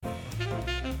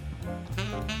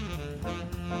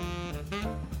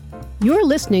You're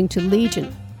listening to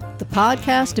Legion, the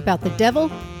podcast about the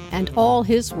devil and all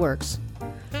his works.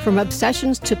 From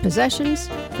obsessions to possessions,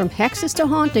 from hexes to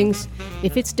hauntings,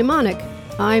 if it's demonic,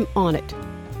 I'm on it.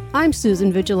 I'm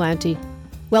Susan Vigilante.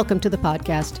 Welcome to the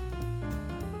podcast.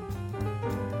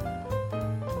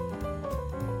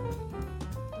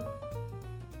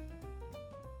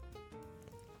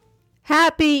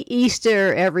 Happy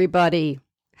Easter, everybody.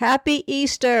 Happy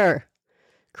Easter.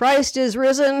 Christ is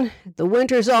risen. The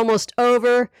winter's almost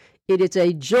over. It is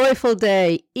a joyful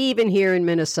day, even here in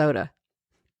Minnesota.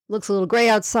 Looks a little gray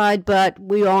outside, but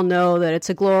we all know that it's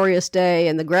a glorious day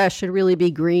and the grass should really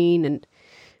be green and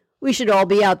we should all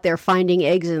be out there finding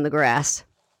eggs in the grass.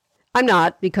 I'm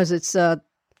not, because it's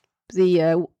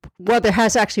the weather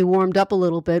has actually warmed up a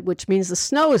little bit, which means the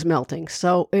snow is melting.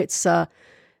 So it's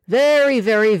very,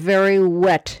 very, very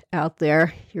wet out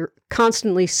there. You're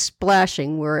constantly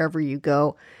splashing wherever you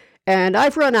go. And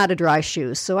I've run out of dry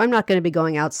shoes, so I'm not going to be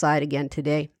going outside again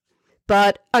today.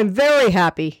 But I'm very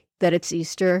happy that it's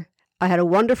Easter. I had a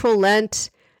wonderful Lent.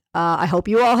 I hope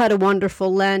you all had a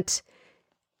wonderful Lent.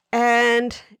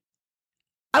 And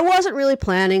I wasn't really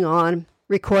planning on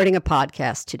recording a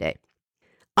podcast today.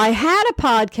 I had a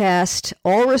podcast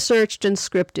all researched and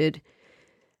scripted,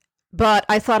 but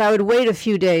I thought I would wait a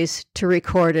few days to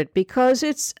record it because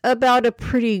it's about a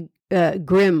pretty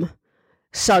grim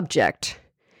subject.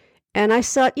 And I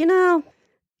thought,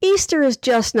 Easter is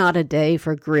just not a day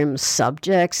for grim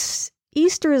subjects.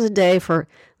 Easter is a day for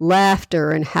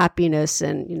laughter and happiness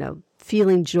and,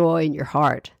 feeling joy in your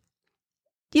heart.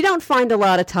 You don't find a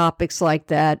lot of topics like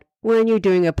that when you're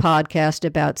doing a podcast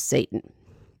about Satan.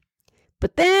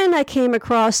 But then I came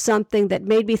across something that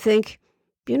made me think,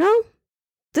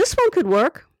 this one could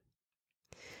work.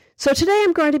 So today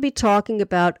I'm going to be talking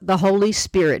about the Holy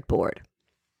Spirit Board.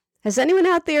 Has anyone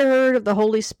out there heard of the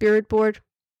Holy Spirit Board?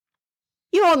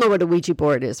 You all know what a Ouija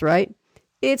board is, right?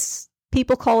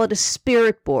 People call it a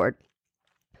spirit board.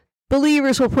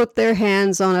 Believers will put their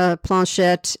hands on a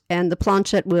planchette and the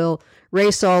planchette will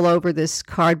race all over this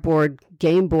cardboard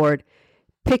game board,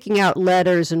 picking out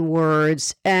letters and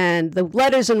words, and the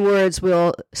letters and words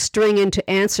will string into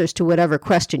answers to whatever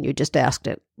question you just asked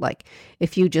it. Like,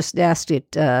 if you just asked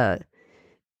it,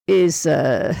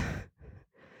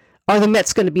 are the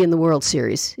Mets going to be in the World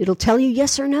Series? It'll tell you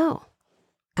yes or no.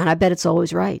 And I bet it's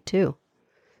always right, too.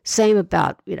 Same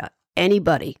about,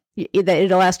 anybody.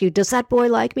 It'll ask you, does that boy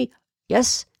like me?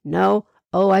 Yes, no,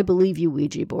 oh, I believe you,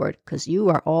 Ouija board, because you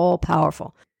are all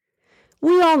powerful.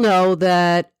 We all know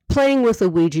that playing with a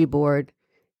Ouija board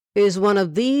is one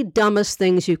of the dumbest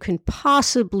things you can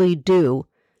possibly do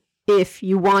if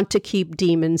you want to keep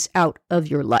demons out of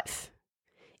your life.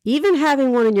 Even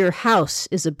having one in your house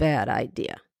is a bad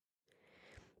idea.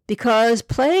 Because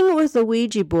playing with a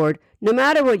Ouija board, no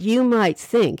matter what you might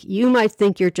think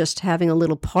you're just having a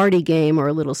little party game or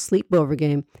a little sleepover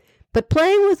game, but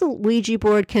playing with a Ouija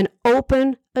board can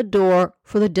open a door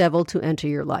for the devil to enter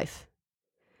your life.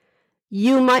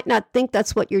 You might not think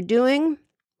that's what you're doing.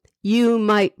 You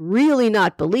might really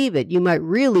not believe it. You might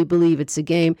really believe it's a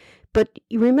game. But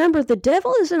you remember, the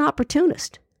devil is an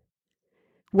opportunist.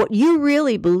 What you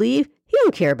really believe, he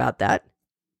don't care about that.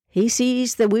 He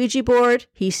sees the Ouija board,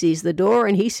 he sees the door,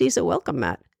 and he sees a welcome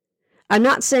mat. I'm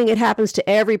not saying it happens to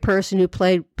every person who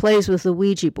plays with the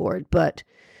Ouija board, but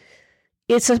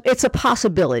it's a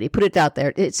possibility. Put it out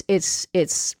there. It's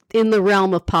in the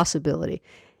realm of possibility.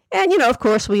 And, of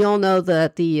course, we all know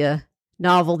that the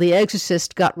novel The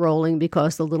Exorcist got rolling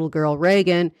because the little girl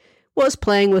Regan was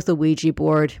playing with a Ouija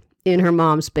board in her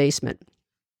mom's basement.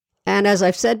 And as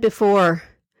I've said before,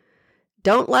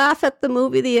 don't laugh at the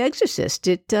movie The Exorcist.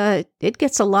 It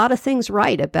gets a lot of things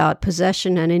right about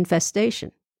possession and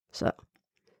infestation. So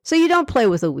you don't play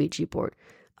with a Ouija board.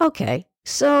 Okay,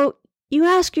 so you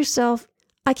ask yourself,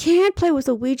 I can't play with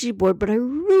a Ouija board, but I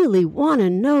really want to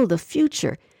know the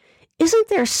future. Isn't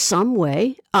there some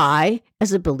way I,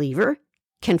 as a believer,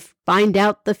 can find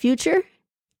out the future?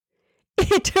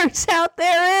 It turns out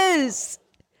there is.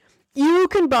 You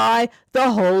can buy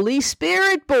the Holy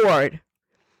Spirit Board.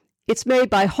 It's made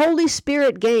by Holy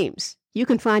Spirit Games. You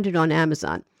can find it on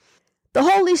Amazon. The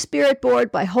Holy Spirit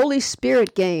Board by Holy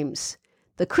Spirit Games.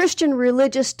 The Christian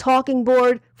religious talking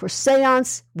board for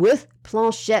seance with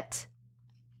planchette.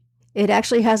 It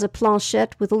actually has a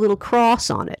planchette with a little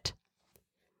cross on it.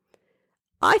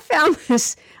 I found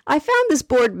this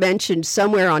board mentioned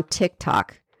somewhere on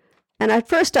TikTok, and at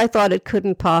first I thought it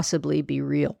couldn't possibly be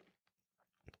real.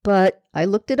 But I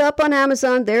looked it up on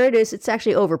Amazon. There it is. It's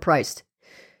actually overpriced.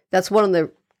 That's one of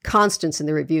the constants in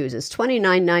the reviews. It's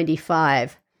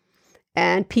 $29.95.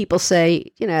 And people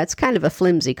say, it's kind of a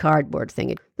flimsy cardboard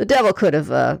thing. The devil could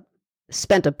have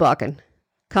spent $1 and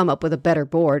come up with a better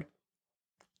board.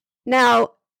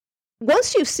 Now,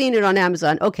 once you've seen it on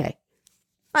Amazon, okay,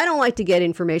 I don't like to get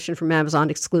information from Amazon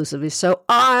exclusively, so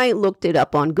I looked it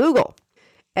up on Google.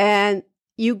 And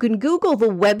you can Google the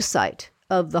website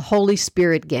of the Holy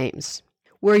Spirit Games,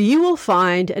 where you will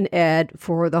find an ad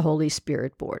for the Holy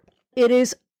Spirit board. It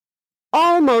is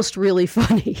almost really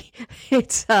funny.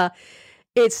 It's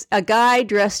a guy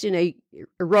dressed in a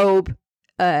robe,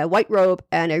 white robe,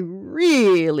 and a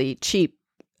really cheap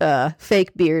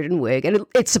fake beard and wig. And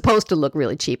it's supposed to look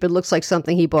really cheap. It looks like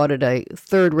something he bought at a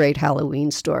third-rate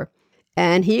Halloween store.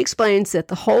 And he explains that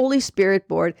the Holy Spirit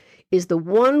board is the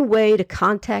one way to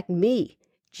contact me,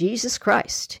 Jesus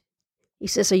Christ. He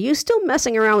says, are you still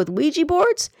messing around with Ouija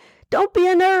boards? Don't be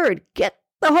a nerd. Get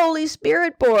the Holy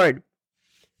Spirit board.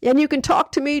 And you can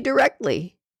talk to me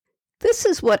directly. This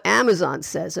is what Amazon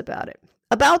says about it.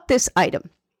 About this item.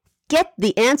 Get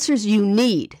the answers you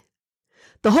need.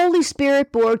 The Holy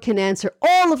Spirit board can answer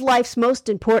all of life's most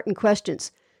important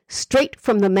questions, straight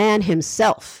from the man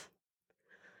himself.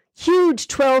 Huge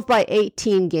 12 by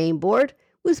 18 game board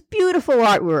with beautiful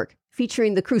artwork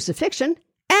featuring the crucifixion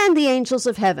and the angels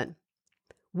of heaven.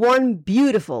 One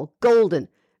beautiful golden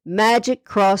magic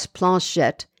cross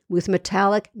planchette with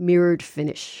metallic mirrored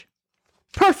finish.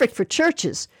 Perfect for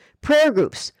churches, prayer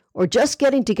groups, or just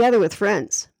getting together with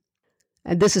friends.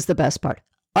 And this is the best part.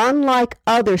 Unlike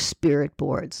other spirit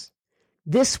boards,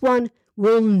 this one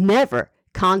will never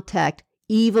contact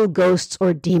evil ghosts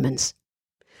or demons.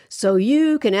 So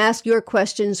you can ask your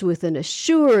questions with an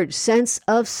assured sense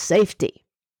of safety.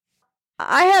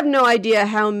 I have no idea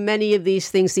how many of these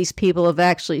things these people have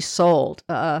actually sold.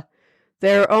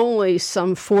 There are only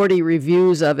some 40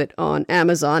 reviews of it on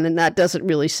Amazon, and that doesn't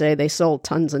really say they sold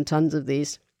tons and tons of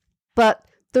these. But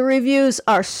the reviews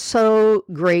are so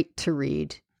great to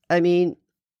read. I mean,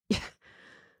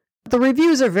 the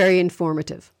reviews are very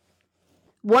informative.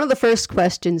 One of the first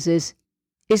questions is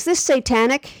this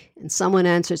satanic? And someone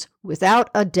answers,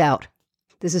 without a doubt.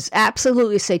 This is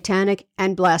absolutely satanic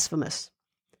and blasphemous.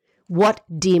 What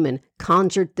demon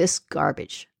conjured this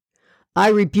garbage? I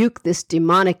rebuke this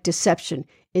demonic deception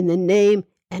in the name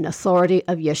and authority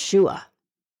of Yeshua.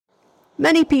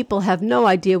 Many people have no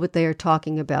idea what they are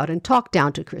talking about and talk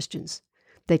down to Christians.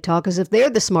 They talk as if they're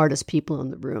the smartest people in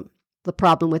the room. The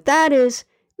problem with that is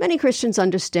many Christians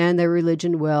understand their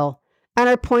religion well and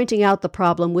are pointing out the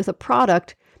problem with a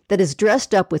product that is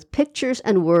dressed up with pictures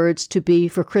and words to be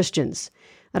for Christians.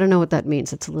 I don't know what that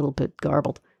means. It's a little bit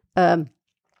garbled. In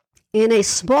a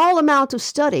small amount of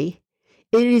study,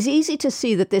 it is easy to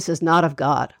see that this is not of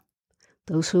God.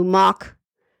 Those who mock,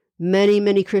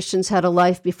 many Christians had a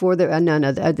life before their...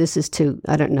 this is too...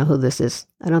 I don't know who this is.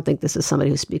 I don't think this is somebody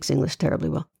who speaks English terribly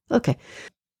well. Okay.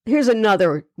 Here's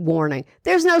another warning.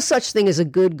 There's no such thing as a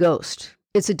good ghost.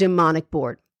 It's a demonic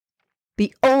board.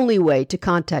 The only way to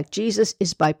contact Jesus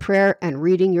is by prayer and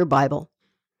reading your Bible.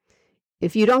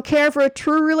 If you don't care for a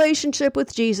true relationship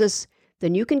with Jesus,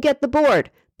 then you can get the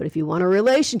board. But if you want a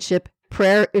relationship,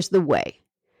 prayer is the way.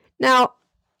 Now,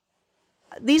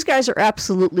 these guys are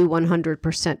absolutely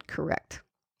 100% correct.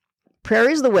 Prayer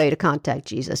is the way to contact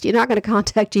Jesus. You're not going to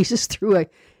contact Jesus through a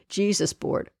Jesus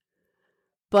board.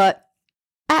 But,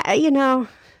 I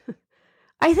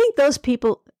think those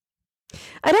people...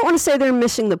 I don't want to say they're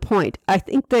missing the point. I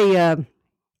think they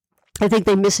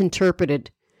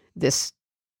misinterpreted this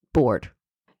board.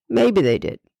 Maybe they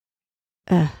did.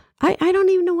 I don't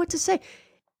even know what to say.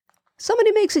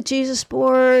 Somebody makes a Jesus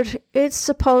board. It's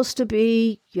supposed to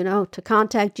be, to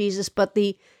contact Jesus, but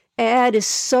the ad is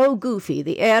so goofy.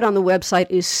 The ad on the website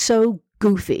is so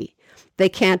goofy. They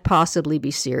can't possibly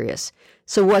be serious.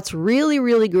 So what's really,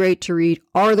 really great to read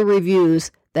are the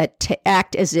reviews that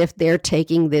act as if they're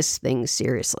taking this thing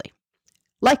seriously.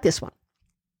 Like this one.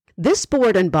 This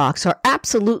board and box are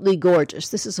absolutely gorgeous.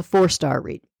 This is a 4-star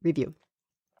review.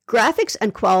 Graphics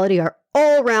and quality are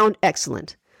all round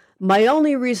excellent. My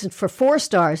only reason for 4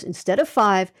 stars instead of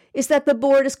 5 is that the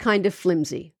board is kind of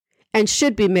flimsy and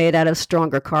should be made out of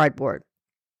stronger cardboard.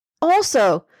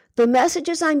 Also, the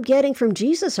messages I'm getting from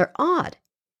Jesus are odd.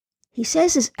 He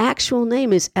says his actual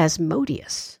name is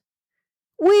Asmodeus.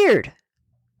 Weird.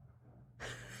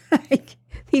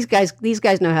 These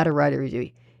guys know how to write a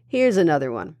review. Here's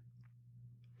another one.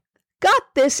 Got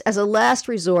this as a last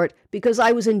resort because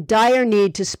I was in dire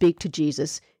need to speak to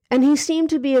Jesus, and he seemed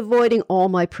to be avoiding all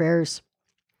my prayers.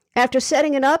 After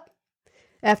setting it up,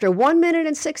 after 1 minute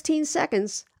and 16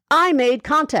 seconds, I made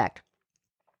contact.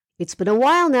 It's been a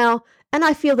while now, and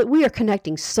I feel that we are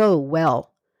connecting so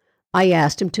well. I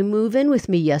asked him to move in with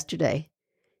me yesterday,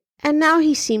 and now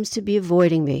he seems to be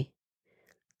avoiding me.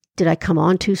 Did I come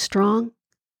on too strong?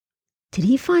 Did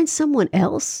he find someone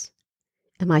else?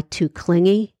 Am I too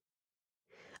clingy?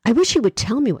 I wish he would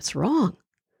tell me what's wrong.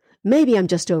 Maybe I'm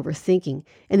just overthinking,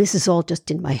 and this is all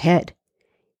just in my head.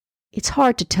 It's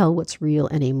hard to tell what's real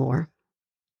anymore.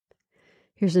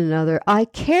 Here's another. I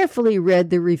carefully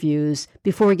read the reviews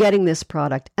before getting this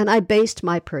product, and I based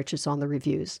my purchase on the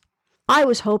reviews. I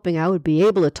was hoping I would be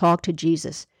able to talk to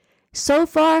Jesus. So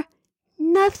far,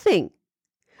 nothing.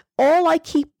 All I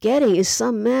keep getting is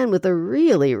some man with a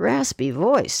really raspy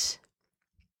voice.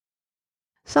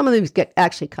 Some of these get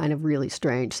actually kind of really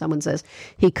strange. Someone says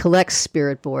he collects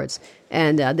spirit boards,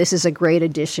 and this is a great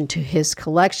addition to his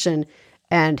collection.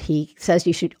 And he says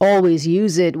you should always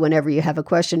use it whenever you have a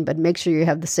question, but make sure you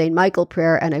have the St. Michael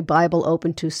prayer and a Bible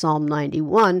open to Psalm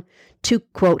 91 to,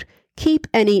 quote, keep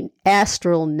any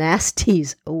astral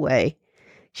nasties away.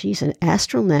 Geez, an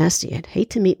astral nasty. I'd hate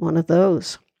to meet one of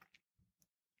those.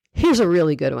 Here's a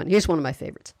really good one. Here's one of my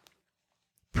favorites.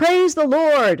 Praise the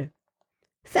Lord.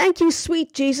 Thank you,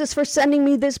 sweet Jesus, for sending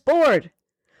me this board.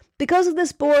 Because of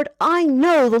this board, I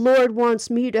know the Lord wants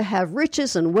me to have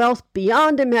riches and wealth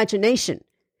beyond imagination.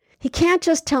 He can't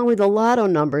just tell me the lotto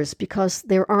numbers because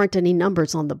there aren't any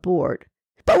numbers on the board.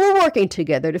 But we're working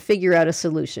together to figure out a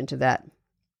solution to that.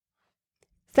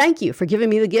 Thank you for giving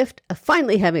me the gift of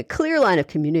finally having a clear line of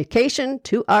communication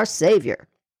to our Savior.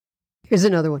 Here's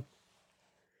another one.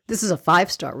 This is a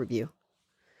 5-star review.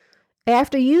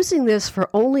 After using this for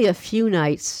only a few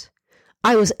nights,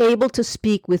 I was able to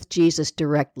speak with Jesus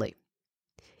directly,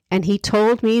 and he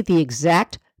told me the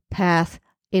exact path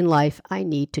in life I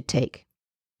need to take,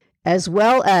 as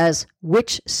well as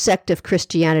which sect of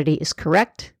Christianity is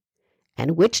correct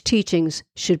and which teachings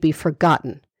should be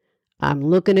forgotten. I'm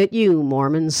looking at you,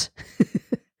 Mormons.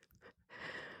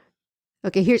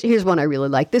 Okay, here's one I really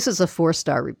like. This is a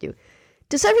 4-star review.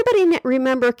 Does everybody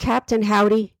remember Captain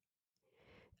Howdy?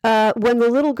 When the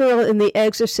little girl in The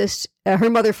Exorcist, her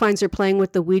mother finds her playing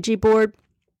with the Ouija board,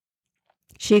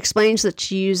 she explains that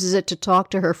she uses it to talk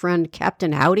to her friend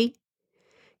Captain Howdy.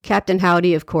 Captain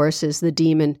Howdy, of course, is the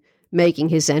demon making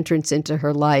his entrance into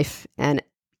her life and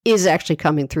is actually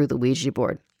coming through the Ouija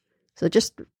board. So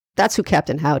that's who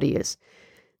Captain Howdy is.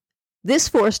 This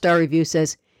 4-star review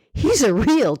says, he's a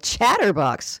real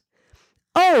chatterbox.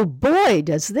 Oh boy,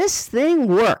 does this thing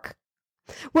work.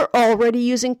 We're already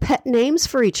using pet names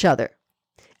for each other.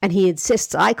 And he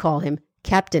insists I call him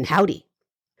Captain Howdy.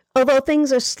 Although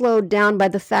things are slowed down by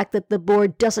the fact that the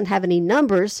board doesn't have any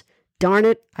numbers, darn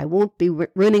it, I won't be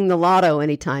winning the lotto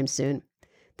anytime soon.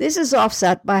 This is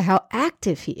offset by how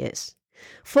active he is,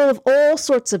 full of all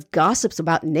sorts of gossips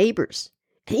about neighbors,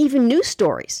 and even news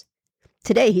stories.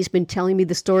 Today he's been telling me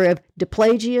the story of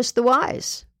Diplegius the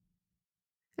Wise.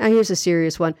 Now here's a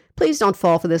serious one. Please don't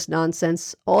fall for this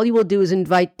nonsense. All you will do is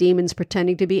invite demons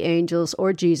pretending to be angels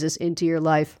or Jesus into your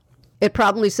life. It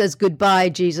probably says goodbye,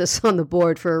 Jesus, on the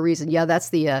board for a reason. Yeah, that's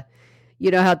the, you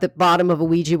know how at the bottom of a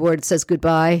Ouija board it says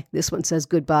goodbye? This one says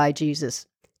goodbye, Jesus.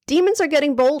 Demons are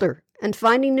getting bolder and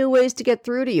finding new ways to get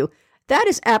through to you. That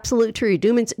is absolutely true.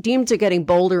 Demons are getting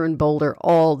bolder and bolder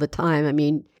all the time. I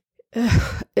mean,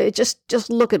 just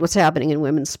look at what's happening in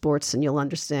women's sports and you'll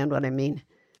understand what I mean.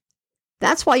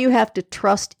 That's why you have to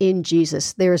trust in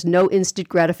Jesus. There is no instant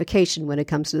gratification when it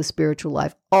comes to the spiritual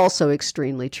life. Also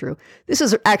extremely true. This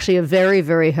is actually a very,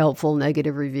 very helpful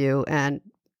negative review. And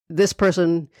this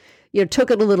person, took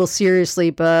it a little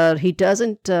seriously, but he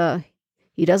doesn't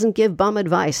give bum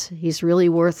advice. He's really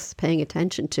worth paying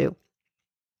attention to.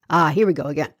 Here we go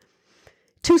again.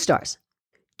 2 stars.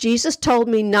 Jesus told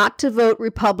me not to vote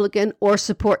Republican or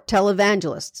support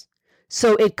televangelists.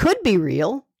 So it could be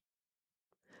real.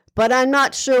 But I'm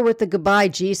not sure what the goodbye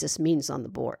Jesus means on the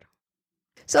board.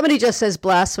 Somebody just says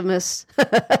blasphemous.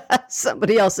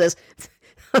 Somebody else says,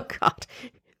 oh God,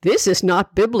 this is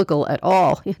not biblical at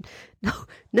all.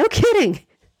 No kidding.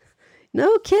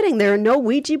 No kidding. There are no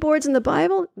Ouija boards in the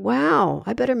Bible? Wow,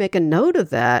 I better make a note of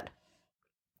that.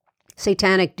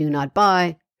 Satanic, do not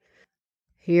buy.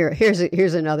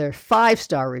 Here's another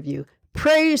 5-star review.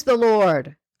 Praise the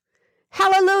Lord.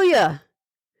 Hallelujah.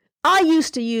 I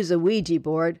used to use a Ouija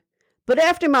board, but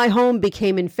after my home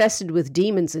became infested with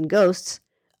demons and ghosts,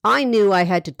 I knew I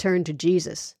had to turn to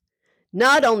Jesus.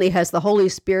 Not only has the Holy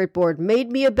Spirit board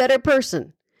made me a better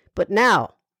person, but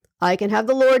now I can have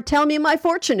the Lord tell me my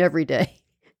fortune every day.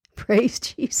 Praise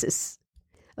Jesus.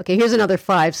 Okay, here's another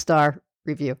 5-star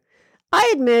review.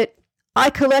 I admit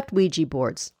I collect Ouija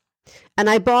boards, and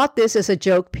I bought this as a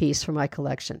joke piece for my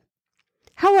collection.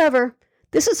 However,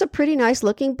 this is a pretty nice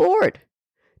looking board.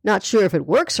 Not sure if it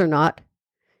works or not.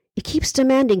 It keeps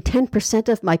demanding 10%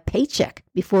 of my paycheck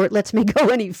before it lets me go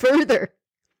any further.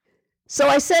 So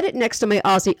I set it next to my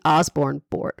Ozzy Osbourne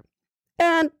board.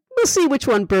 And we'll see which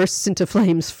one bursts into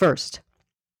flames first.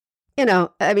 And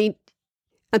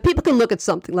people can look at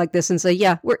something like this and say,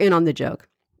 yeah, we're in on the joke.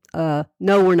 No,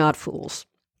 we're not fools.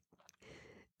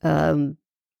 It's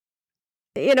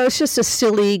just a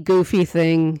silly, goofy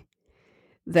thing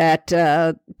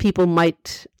that people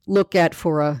might look at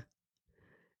for a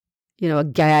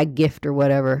gag gift or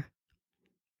whatever.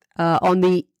 On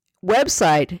the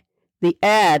website, the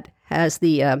ad has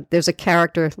there's a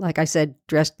character, like I said,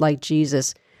 dressed like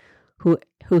Jesus, who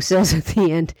says at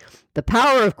the end, "The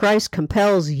power of Christ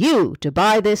compels you to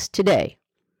buy this today."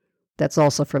 That's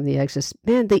also from The Exorcist.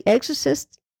 Man, The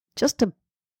Exorcist, just a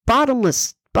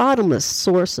bottomless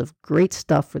source of great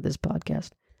stuff for this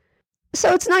podcast.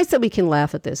 So it's nice that we can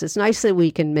laugh at this. It's nice that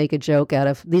we can make a joke out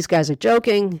of, these guys are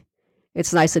joking.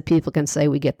 It's nice that people can say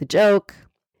we get the joke.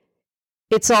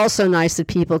 It's also nice that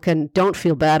people don't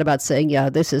feel bad about saying, yeah,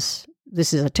 this is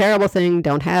a terrible thing,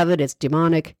 don't have it, it's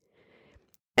demonic.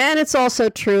 And it's also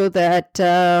true that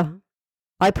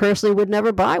I personally would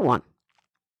never buy one.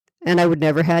 And I would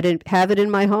never have it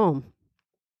in my home.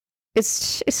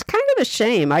 It's kind of a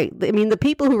shame. I mean, the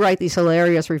people who write these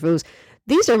hilarious reviews,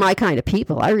 these are my kind of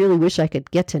people. I really wish I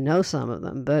could get to know some of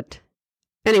them. But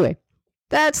anyway,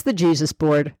 that's the Jesus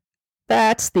board.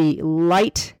 That's the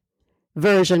light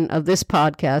version of this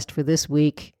podcast for this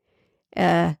week.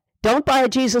 Don't buy a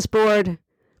Jesus board.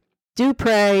 Do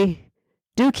pray.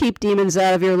 Do keep demons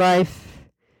out of your life.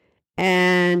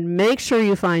 And make sure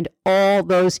you find all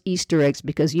those Easter eggs,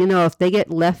 because if they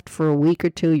get left for a week or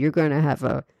two, you're going to have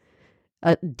a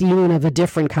demon of a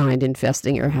different kind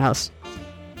infesting your house.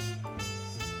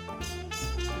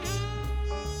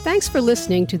 Thanks for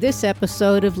listening to this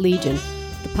episode of Legion,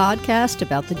 the podcast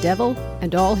about the devil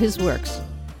and all his works.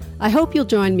 I hope you'll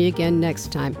join me again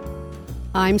next time.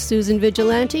 I'm Susan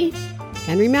Vigilante,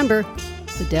 and remember,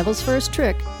 the devil's first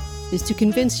trick is to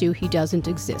convince you he doesn't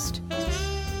exist.